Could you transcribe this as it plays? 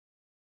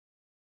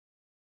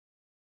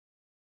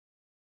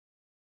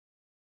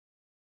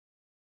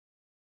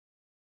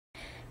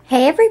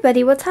Hey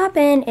everybody, what's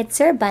hoppin'? It's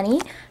Sarah Bunny.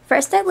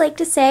 First I'd like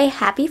to say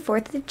happy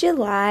 4th of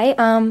July.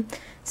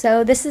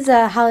 So this is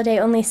a holiday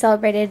only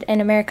celebrated in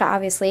America,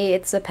 obviously.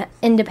 It's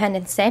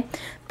Independence Day.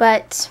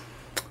 But,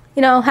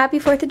 you know, happy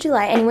 4th of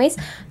July anyways.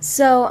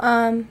 So,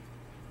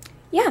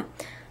 yeah.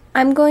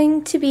 I'm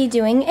going to be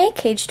doing a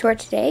cage tour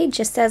today,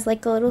 just as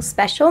like a little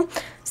special.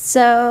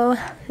 So,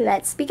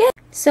 let's begin.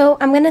 So,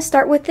 I'm going to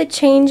start with the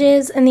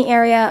changes in the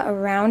area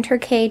around her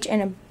cage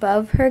and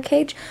above her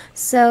cage.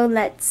 So,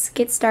 let's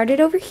get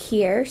started over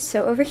here.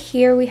 So, over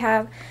here we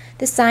have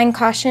the sign,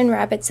 "Caution,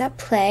 Rabbits at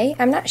Play."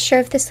 I'm not sure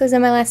if this was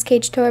in my last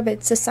cage tour, but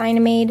it's a sign I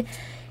made,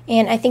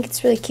 and I think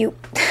it's really cute.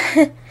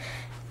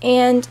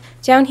 And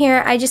down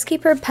here, I just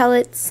keep her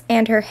pellets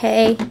and her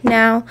hay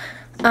now,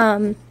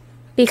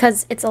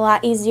 because it's a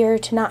lot easier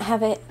to not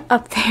have it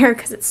up there,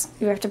 because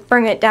you have to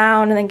bring it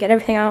down and then get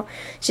everything out.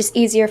 It's just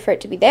easier for it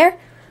to be there.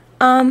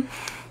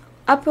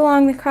 Up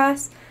along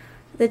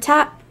the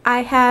top,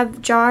 I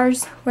have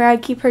jars where I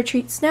keep her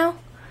treats now.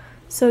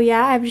 So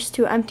yeah, I have just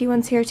 2 empty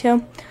ones here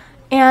too.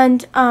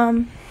 And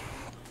I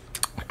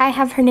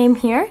have her name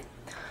here.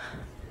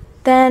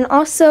 Then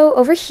also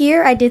over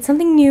here, I did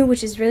something new,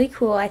 which is really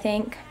cool, I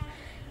think.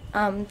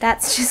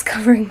 That's just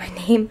covering my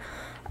name.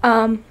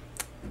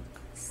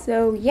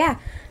 So yeah,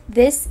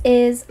 this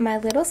is my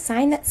little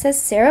sign that says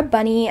Sarah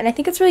Bunny, and I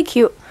think it's really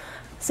cute.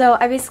 So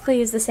I basically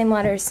use the same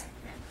letters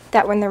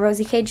that were in the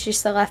Rosie cage,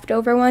 just the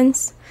leftover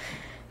ones.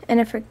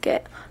 And I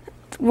forget,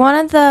 one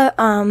of the,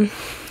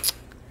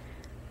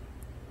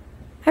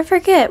 I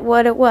forget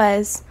what it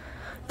was.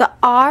 The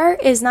R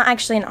is not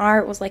actually an R,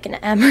 it was like an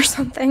M or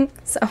something.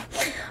 So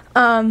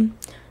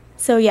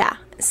yeah,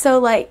 so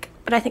like,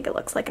 but I think it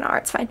looks like an R,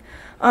 it's fine.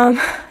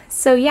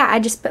 So yeah, I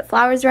just put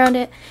flowers around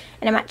it,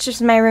 and it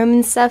matches my room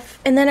and stuff.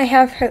 And then I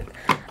have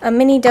a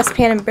mini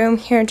dustpan and broom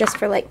here just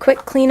for like quick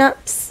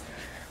cleanups.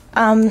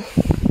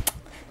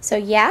 So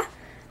yeah.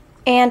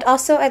 And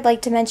also I'd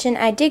like to mention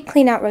I did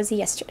clean out Rosie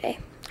yesterday.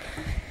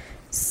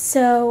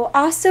 So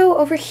also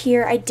over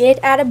here I did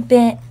add a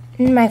bin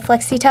in my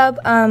flexi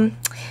tub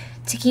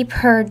to keep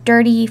her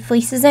dirty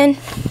fleeces in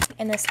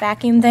this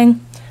vacuum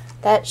thing.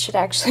 That should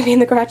actually be in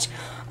the garage.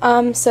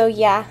 So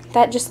yeah,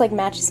 that just like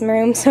matches my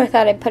room, so I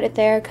thought I'd put it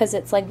there because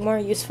it's like more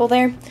useful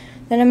there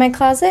than in my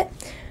closet.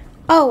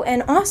 Oh,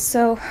 and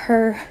also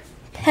her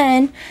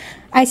pen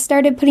I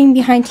started putting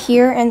behind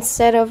here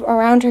instead of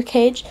around her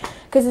cage,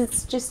 because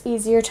it's just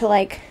easier to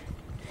like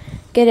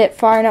get it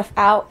far enough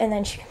out, and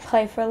then she can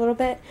play for a little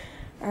bit,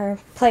 or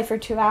play for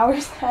 2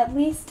 hours at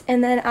least,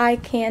 and then I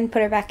can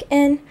put her back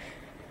in.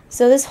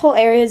 So this whole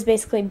area is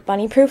basically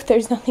bunny proof.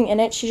 There's nothing in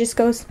it. She just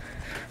goes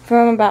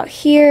from about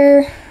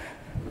here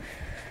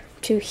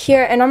to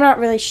here, and I'm not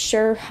really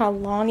sure how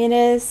long it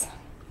is,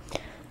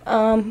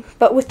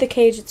 but with the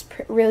cage it's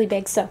really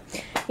big. So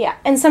yeah,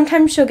 and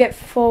sometimes she'll get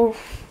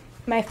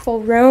my full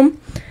room.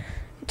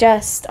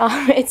 Just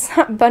it's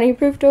not bunny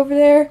proofed over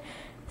there.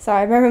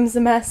 Sorry, my room's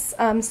a mess,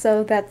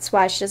 so that's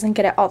why she doesn't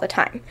get it all the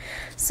time.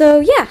 So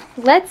yeah,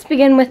 let's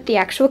begin with the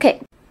actual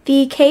cage.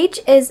 The cage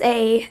is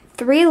a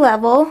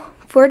 3-level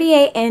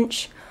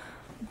 48-inch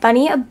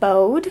bunny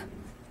abode,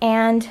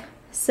 and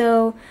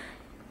so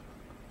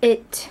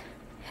it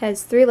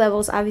has 3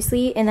 levels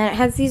obviously, and then it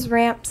has these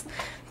ramps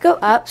go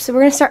up. So we're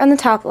going to start on the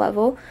top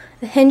level.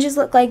 The hinges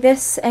look like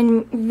this,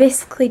 and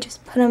basically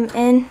just put them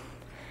in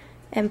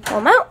and pull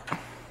them out.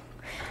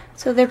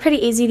 So they're pretty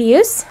easy to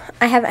use.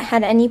 I haven't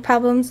had any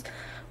problems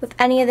with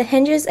any of the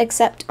hinges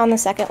except on the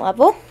 2nd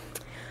level.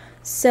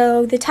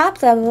 So the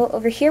top level,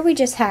 over here we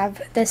just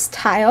have this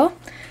tile.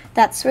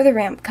 That's where the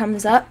ramp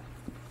comes up.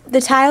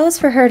 The tile is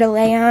for her to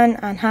lay on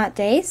hot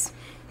days.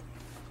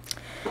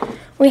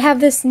 We have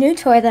this new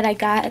toy that I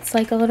got. It's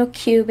like a little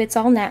cube. It's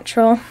all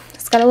natural.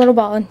 It's got a little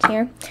ball in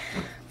here.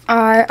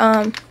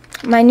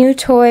 My new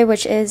toy,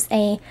 which is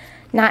a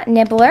knot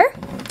nibbler.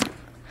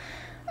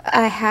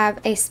 I have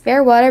a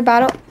spare water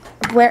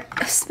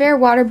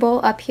bowl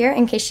up here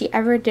in case she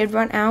ever did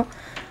run out,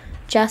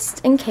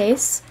 just in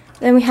case.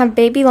 Then we have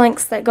baby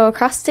links that go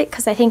across it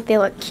because I think they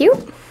look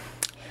cute.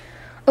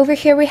 Over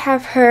here we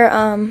have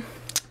her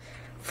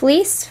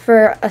fleece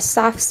for a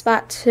soft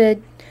spot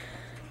to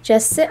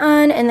just sit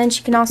on, and then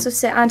she can also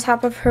sit on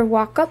top of her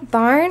walk-up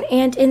barn,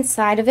 and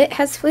inside of it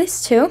has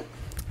fleece too.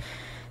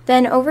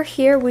 Then over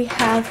here we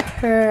have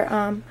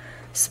her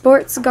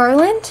sports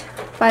garland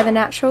by the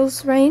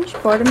Naturals range,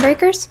 Boredom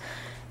Breakers,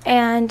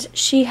 and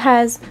she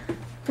has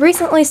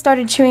recently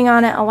started chewing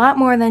on it a lot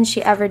more than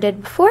she ever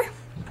did before,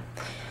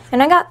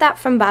 and I got that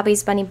from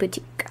Bobby's Bunny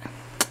Boutique.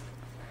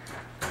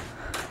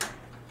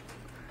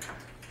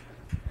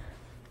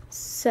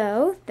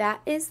 So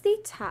that is the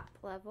top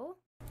level.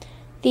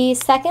 The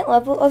 2nd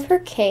level of her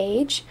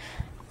cage,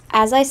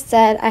 as I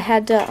said, I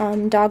had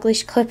to dog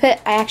leash clip it.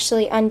 I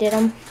actually undid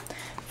them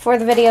for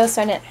the video,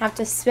 so I didn't have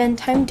to spend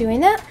time doing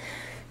that.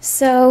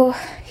 So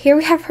here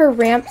we have her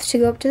ramp to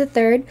go up to the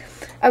 3rd.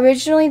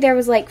 Originally there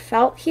was like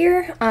felt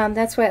here,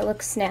 that's why it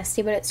looks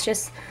nasty, but it's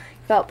just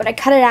felt. But I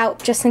cut it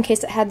out just in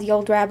case it had the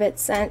old rabbit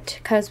scent,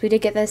 because we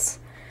did get this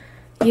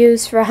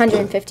used for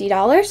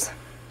 $150.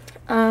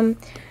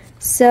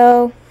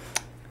 So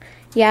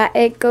Yeah,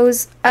 it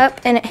goes up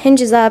and it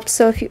hinges up,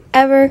 so if you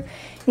ever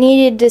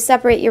needed to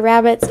separate your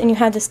rabbits and you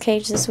had this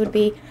cage, this would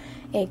be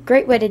a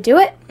great way to do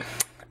it.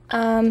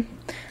 On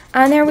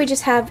there we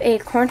just have a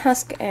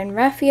Cornhusk and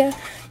Raffia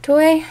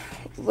toy,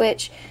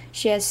 which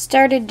she has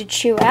started to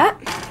chew at.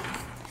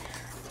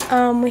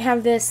 We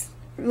have this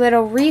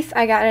little wreath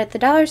I got at the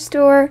dollar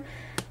store.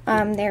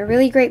 They're a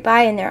really great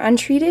buy and they're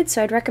untreated,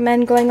 so I'd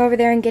recommend going over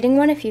there and getting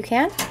one if you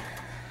can.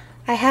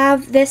 I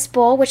have this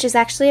bowl, which is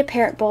actually a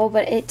parrot bowl,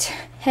 but it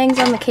hangs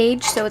on the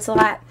cage, so it's a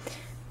lot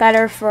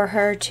better for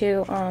her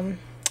to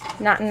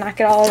not knock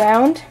it all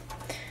around.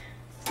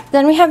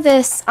 Then we have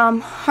this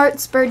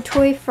Hearts bird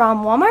toy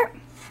from Walmart.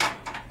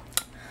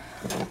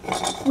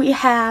 We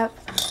have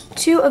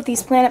 2 of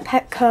these Planet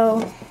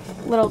Petco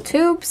little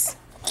tubes,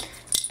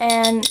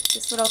 and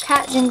this little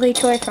cat jingly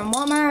toy from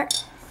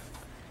Walmart.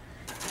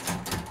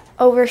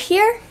 Over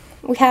here,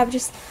 we have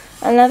just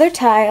another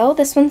tile.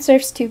 This one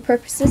serves 2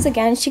 purposes.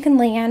 Again, she can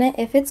lay on it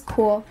if it's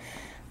cool,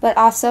 but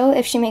also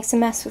if she makes a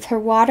mess with her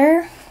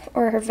water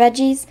or her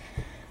veggies,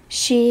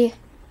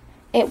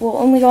 it will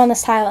only go on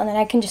this tile, and then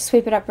I can just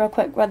sweep it up real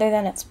quick rather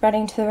than it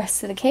spreading to the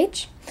rest of the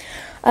cage.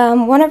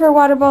 One of her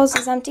water bowls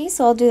is empty,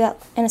 so I'll do that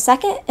in a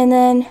second, and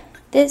then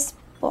this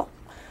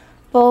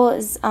bowl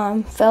is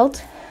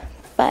filled,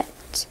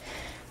 but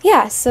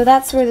yeah, so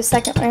that's where the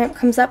second ramp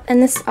comes up,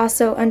 and this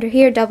also under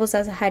here doubles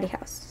as a hidey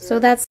house.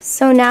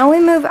 So now we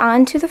move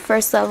on to the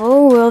first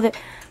level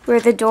where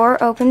the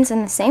door opens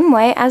in the same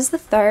way as the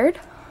third.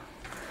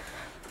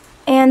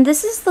 And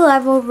this is the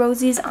level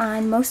Rosie's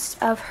on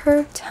most of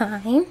her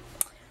time,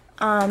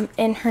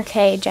 in her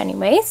cage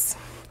anyways.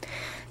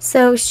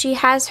 So she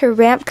has her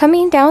ramp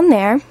coming down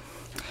there.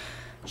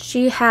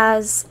 She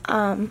has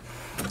a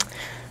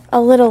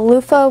little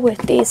loofah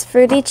with these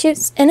Fruity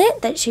Chews in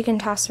it that she can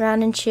toss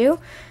around and chew.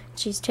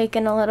 She's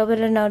taken a little bit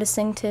of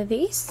noticing to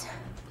these.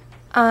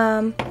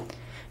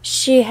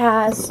 She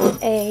has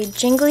a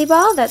jingly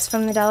ball that's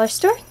from the dollar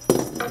store.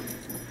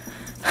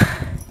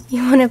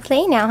 You want to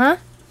play now, huh?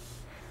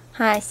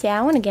 Hi, see,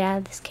 I want to get out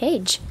of this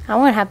cage. I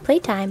want to have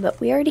playtime,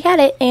 but we already had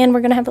it, and we're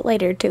going to have it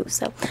later, too.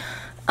 So,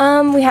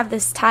 we have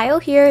this tile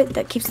here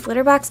that keeps the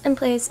litter box in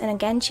place, and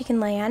again, she can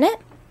lay on it.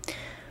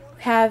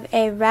 We have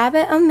a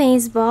rabbit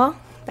amaze ball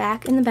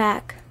back in the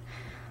back,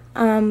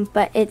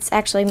 but it's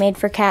actually made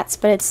for cats,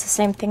 but it's the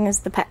same thing as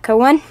the Petco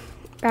one,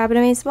 rabbit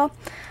amaze ball.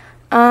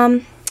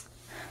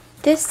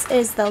 This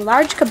is the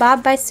large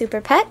kebab by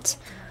Super Pet.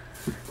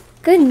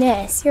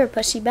 Goodness, you're a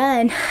pushy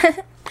bun.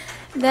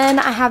 Then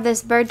I have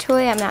this bird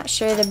toy. I'm not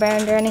sure the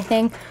brand or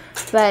anything,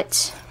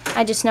 but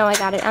I just know I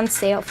got it on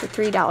sale for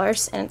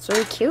 $3, and it's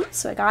really cute,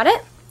 so I got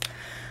it.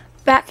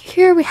 Back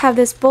here we have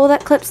this bowl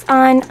that clips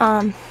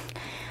on.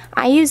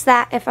 I use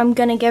that if I'm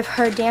going to give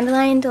her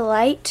Dandelion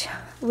Delight,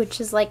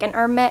 which is like an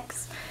herb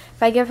mix.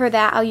 If I give her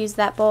that, I'll use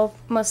that bowl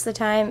most of the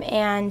time,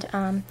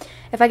 and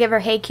if I give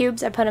her hay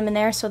cubes, I put them in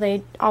there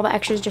so all the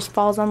extras just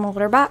falls on the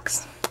litter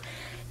box.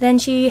 Then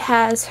she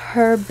has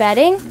her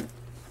bedding.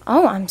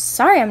 Oh, I'm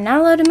sorry, I'm not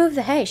allowed to move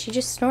the hay. She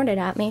just snorted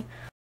at me.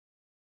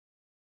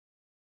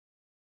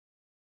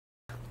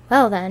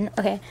 Well then,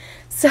 okay.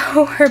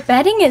 So her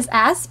bedding is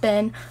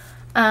Aspen.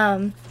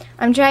 I'm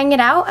trying it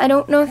out. I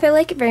don't know if I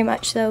like it very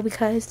much though,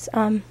 because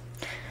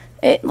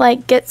it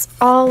like gets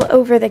all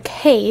over the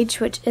cage,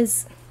 which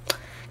is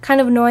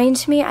kind of annoying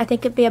to me. I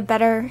think it'd be a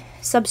better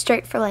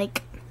substrate for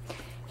like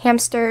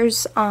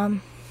hamsters,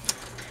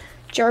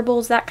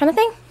 gerbils, that kind of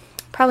thing.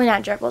 Probably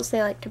not gerbils,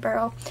 they like to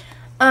burrow.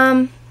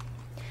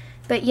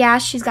 But yeah,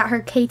 she's got her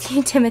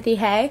KT Timothy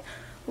hay,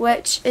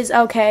 which is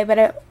okay, but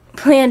I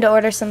plan to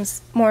order some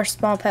more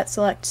Small Pet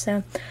Select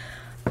soon.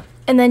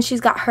 And then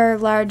she's got her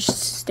large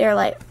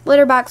Sterilite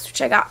litter box,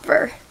 which I got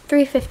for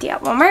 $3.50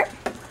 at Walmart.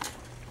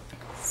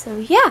 So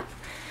yeah,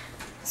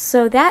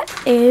 so that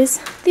is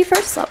the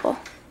first level.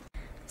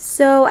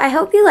 So I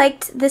hope you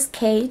liked this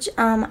cage.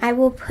 I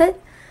will put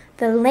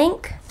the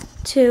link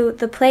to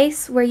the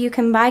place where you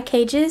can buy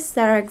cages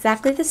that are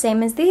exactly the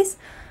same as these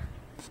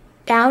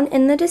down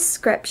in the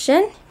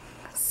description,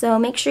 so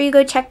make sure you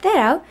go check that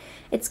out.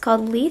 It's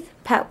called Leith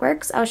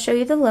Petworks. I'll show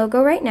you the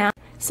logo right now.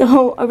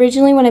 So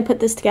originally when I put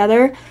this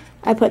together,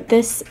 I put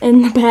this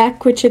in the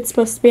back, which it's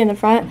supposed to be in the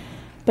front,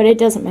 but it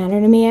doesn't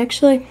matter to me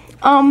actually.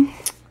 And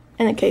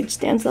the cage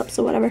stands up,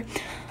 so whatever.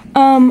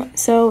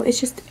 So it's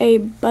just a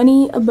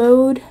bunny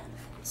abode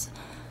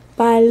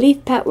by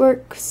Leith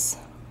Petworks.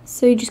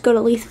 So you just go to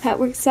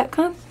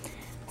leithpetworks.com.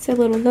 It's a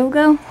little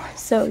logo.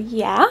 So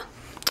yeah.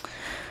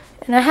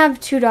 And I have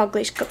 2 dog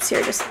leash clips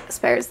here, just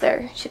spares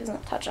there. She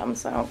doesn't touch them,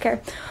 so I don't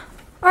care.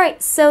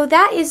 Alright, so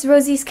that is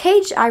Rosie's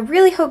cage. I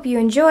really hope you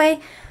enjoy.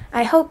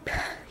 I hope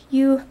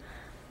you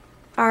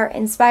are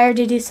inspired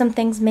to do some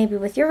things maybe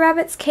with your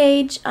rabbit's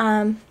cage.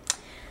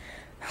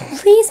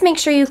 Please make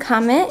sure you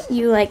comment,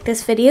 you like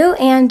this video,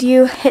 and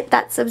you hit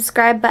that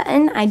subscribe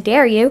button. I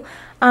dare you.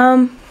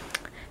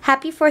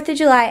 Happy 4th of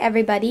July,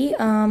 everybody.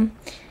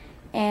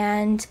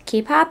 And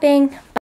keep hopping.